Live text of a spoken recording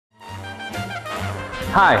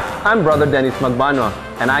Hi, I'm Brother Dennis Magbanua,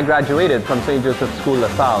 and I graduated from St. Joseph's School,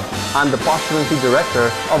 Salle. I'm the posthumously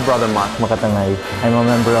director of Brother Marc. Macatangay. I'm a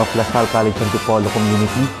member of Salle College Antipolo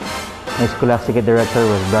community. My scholastic director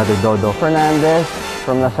was Brother Dodo. Fernandez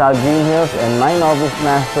from Salle Green Hills, and my novice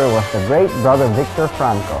master was the great Brother Victor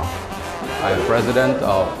Franco. I'm president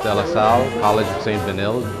of De La Salle College of St.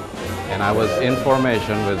 Benilde, and I was in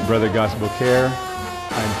formation with Brother Boquer.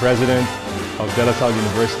 I'm president of De La Salle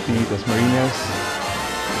University, Dasmarinas,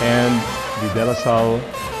 and the De La Salle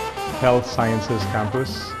Health Sciences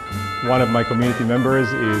Campus. One of my community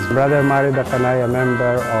members is Brother Marc Dacanay, a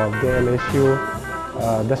member of the LSU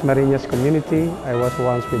Dasmarinas community. I was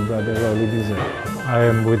once with Brother Roly, Dizon. I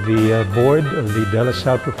am with the board of the De La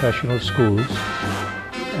Salle Professional Schools.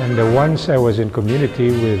 And once I was in community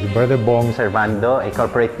with Brother Bong. Servando, a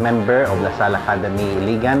corporate member of Salle Academy,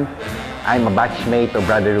 Iligan. I'm a batchmate of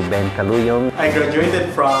Brother Ruben, Caluyong. I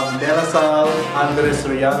graduated from De La Salle under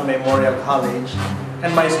Soriano Memorial College,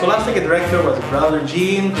 and my scholastic director was Brother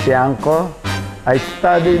Tianco. I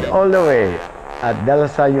studied all the way at De La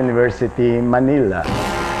Salle University, Manila.